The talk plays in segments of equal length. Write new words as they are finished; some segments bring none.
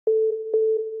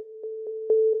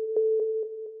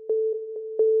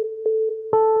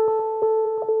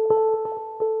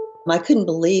I couldn't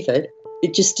believe it.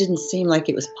 It just didn't seem like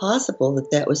it was possible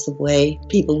that that was the way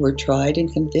people were tried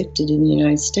and convicted in the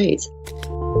United States.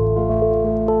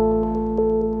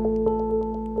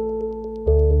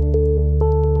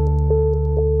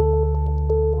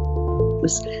 It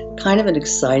was kind of an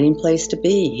exciting place to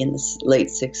be in the late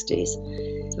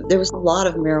 60s. There was a lot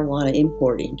of marijuana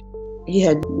importing. He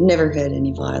had never had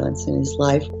any violence in his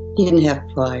life. He didn't have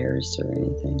priors or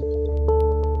anything.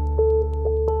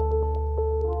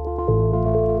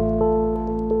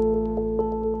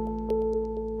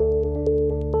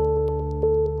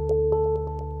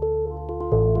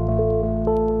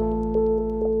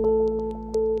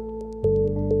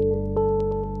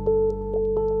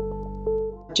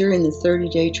 During the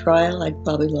 30-day trial, I'd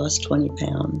probably lost 20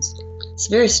 pounds. It's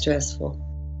very stressful.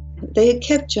 They had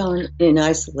kept John in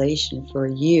isolation for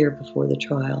a year before the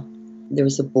trial. There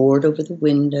was a board over the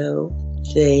window.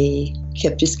 They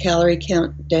kept his calorie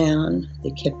count down.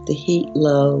 They kept the heat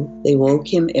low. They woke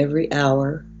him every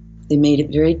hour. They made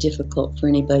it very difficult for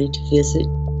anybody to visit.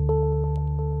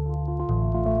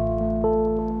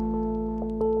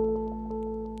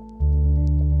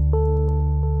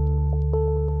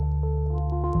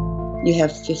 You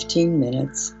have 15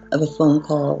 minutes of a phone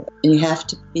call, and you have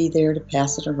to be there to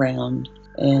pass it around.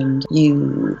 And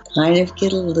you kind of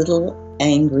get a little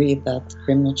angry about the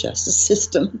criminal justice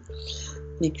system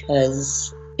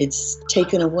because it's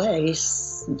taken away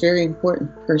a very important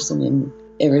person in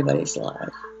everybody's life.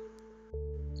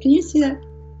 Can you see that?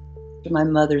 My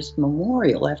mother's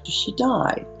memorial after she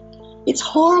died. It's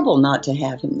horrible not to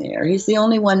have him there. He's the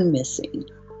only one missing.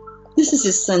 This is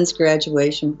his son's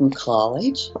graduation from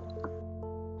college.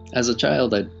 As a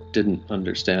child, I didn't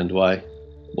understand why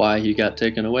he got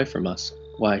taken away from us,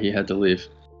 why he had to leave.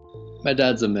 My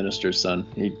dad's a minister's son.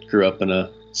 He grew up in a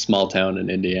small town in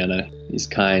Indiana. He's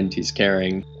kind, he's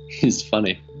caring, he's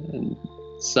funny. And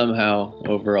somehow,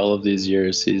 over all of these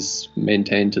years, he's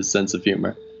maintained his sense of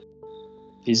humor.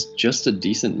 He's just a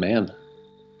decent man.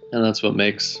 And that's what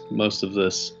makes most of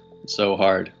this so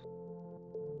hard.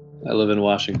 I live in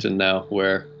Washington now,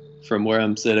 from where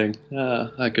I'm sitting,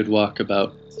 I could walk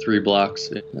about 3 blocks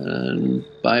and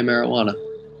buy marijuana.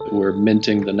 We're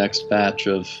minting the next batch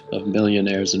of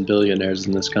millionaires and billionaires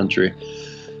in this country,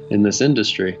 in this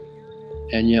industry,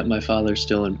 and yet my father's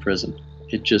still in prison.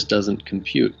 It just doesn't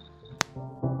compute.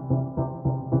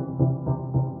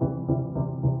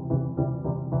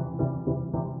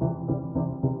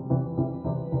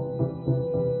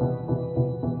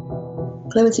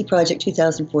 Clemency Project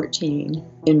 2014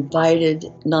 invited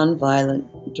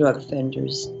nonviolent drug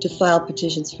offenders to file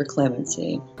petitions for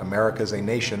clemency. America is a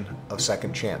nation of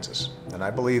second chances, and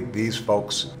I believe these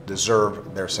folks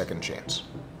deserve their second chance.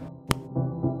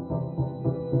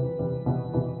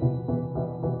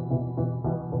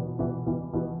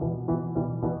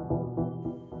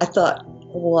 I thought,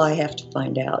 well, I have to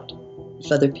find out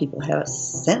if other people have a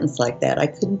sentence like that. I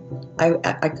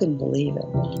couldn't believe it.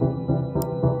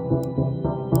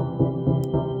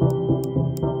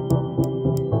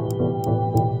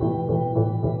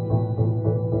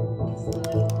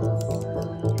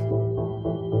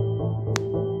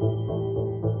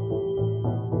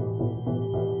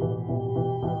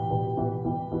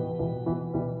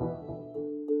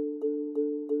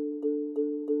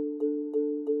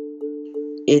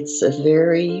 It's a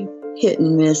very hit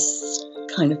and miss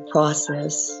kind of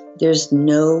process. There's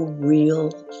no real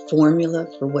formula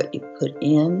for what you put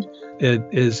in. It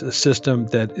is a system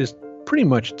that is pretty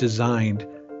much designed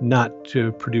not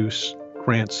to produce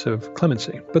grants of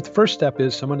clemency. But the first step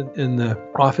is someone in the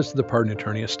office of the pardon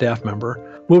attorney, a staff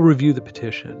member, will review the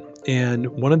petition. And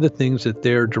one of the things that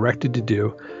they're directed to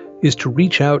do is to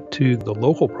reach out to the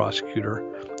local prosecutor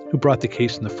who brought the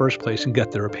case in the first place and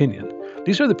get their opinion.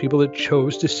 These are the people that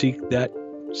chose to seek that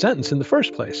sentence in the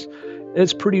first place.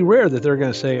 It's pretty rare that they're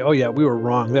going to say, oh yeah, we were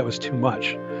wrong, that was too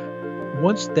much.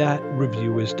 Once that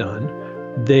review is done,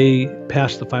 they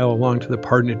pass the file along to the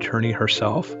pardon attorney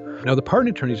herself. Now, the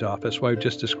pardon attorney's office, what I've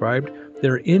just described,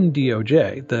 they're in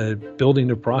DOJ, the building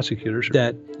of prosecutors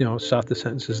that, sought the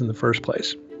sentences in the first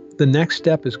place. The next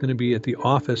step is going to be at the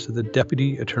office of the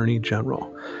Deputy Attorney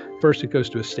General. First, it goes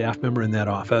to a staff member in that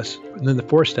office, and then the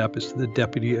fourth step is to the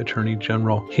Deputy Attorney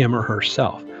General, him or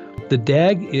herself. The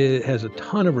DAG has a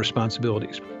ton of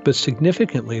responsibilities, but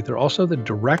significantly, they're also the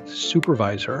direct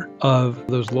supervisor of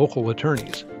those local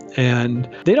attorneys. And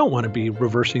they don't want to be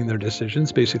reversing their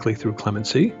decisions basically through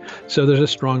clemency. So there's a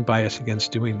strong bias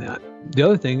against doing that. The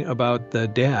other thing about the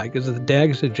DAG is that the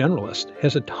DAG is a generalist,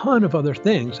 has a ton of other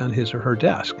things on his or her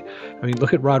desk. I mean,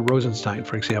 look at Rod Rosenstein,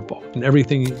 for example, and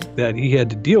everything that he had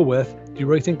to deal with. Do you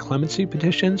really think clemency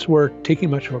petitions were taking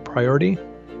much of a priority?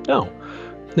 No.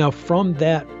 Now, from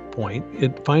that point,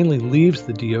 it finally leaves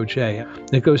the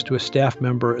DOJ. It goes to a staff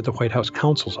member at the White House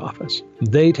counsel's office.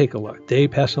 They take a look. They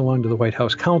pass it along to the White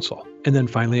House counsel. And then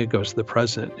finally it goes to the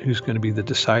president, who's going to be the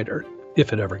decider,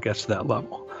 if it ever gets to that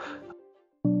level.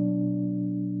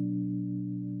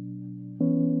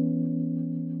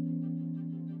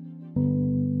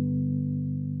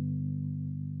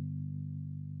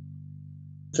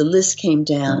 The list came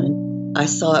down, and I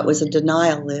saw it was a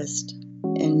denial list.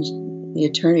 And the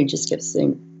attorney just kept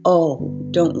saying, "Oh,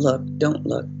 don't look, don't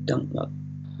look, don't look."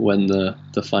 When the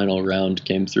final round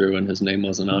came through and his name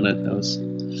wasn't on it, I was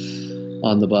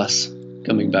on the bus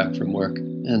coming back from work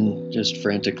and just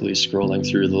frantically scrolling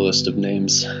through the list of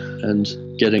names and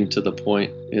getting to the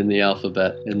point in the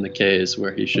alphabet in the K's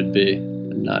where he should be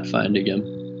and not finding him.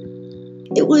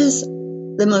 It was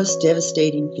the most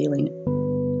devastating feeling.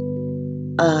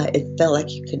 It felt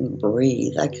like you couldn't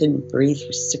breathe. I couldn't breathe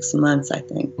for 6 months, I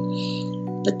think.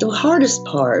 But the hardest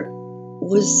part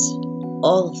was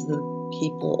all of the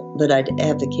people that I'd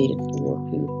advocated for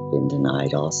who'd been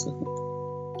denied also.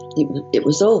 It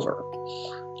was over.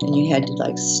 And you had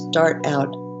to start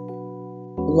out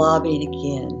lobbying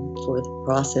again for the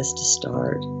process to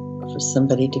start, for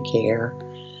somebody to care.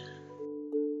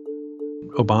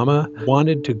 Obama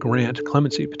wanted to grant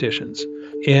clemency petitions,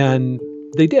 and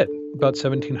they did. About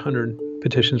 1,700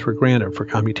 petitions were granted for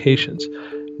commutations.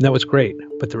 And that was great,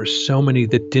 but there were so many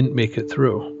that didn't make it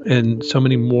through, and so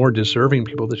many more deserving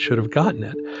people that should have gotten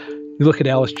it. You look at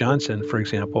Alice Johnson, for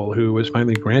example, who was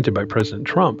finally granted by President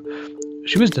Trump.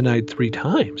 She was denied 3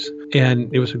 times,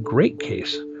 and it was a great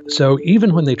case. So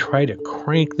even when they try to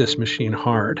crank this machine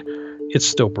hard, it's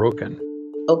still broken.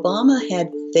 Obama had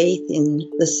faith in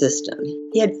the system.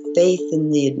 He had faith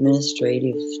in the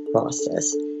administrative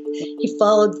process. He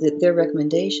followed their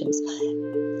recommendations.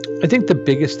 I think the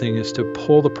biggest thing is to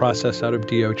pull the process out of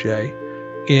DOJ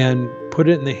and put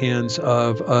it in the hands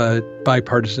of a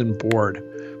bipartisan board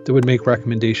that would make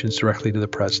recommendations directly to the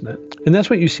president. And that's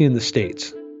what you see in the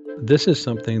states. This is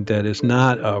something that is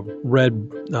not a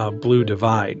red-blue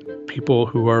divide. People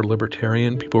who are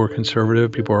libertarian, people who are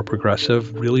conservative, people who are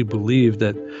progressive really believe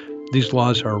that these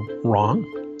laws are wrong,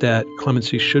 that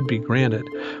clemency should be granted.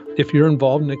 If you're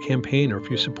involved in a campaign or if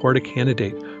you support a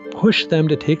candidate, push them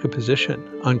to take a position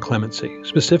on clemency,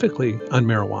 specifically on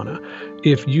marijuana.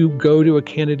 If you go to a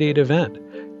candidate event,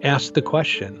 ask the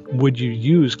question, would you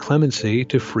use clemency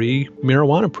to free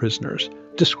marijuana prisoners?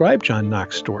 Describe John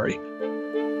Knox's story.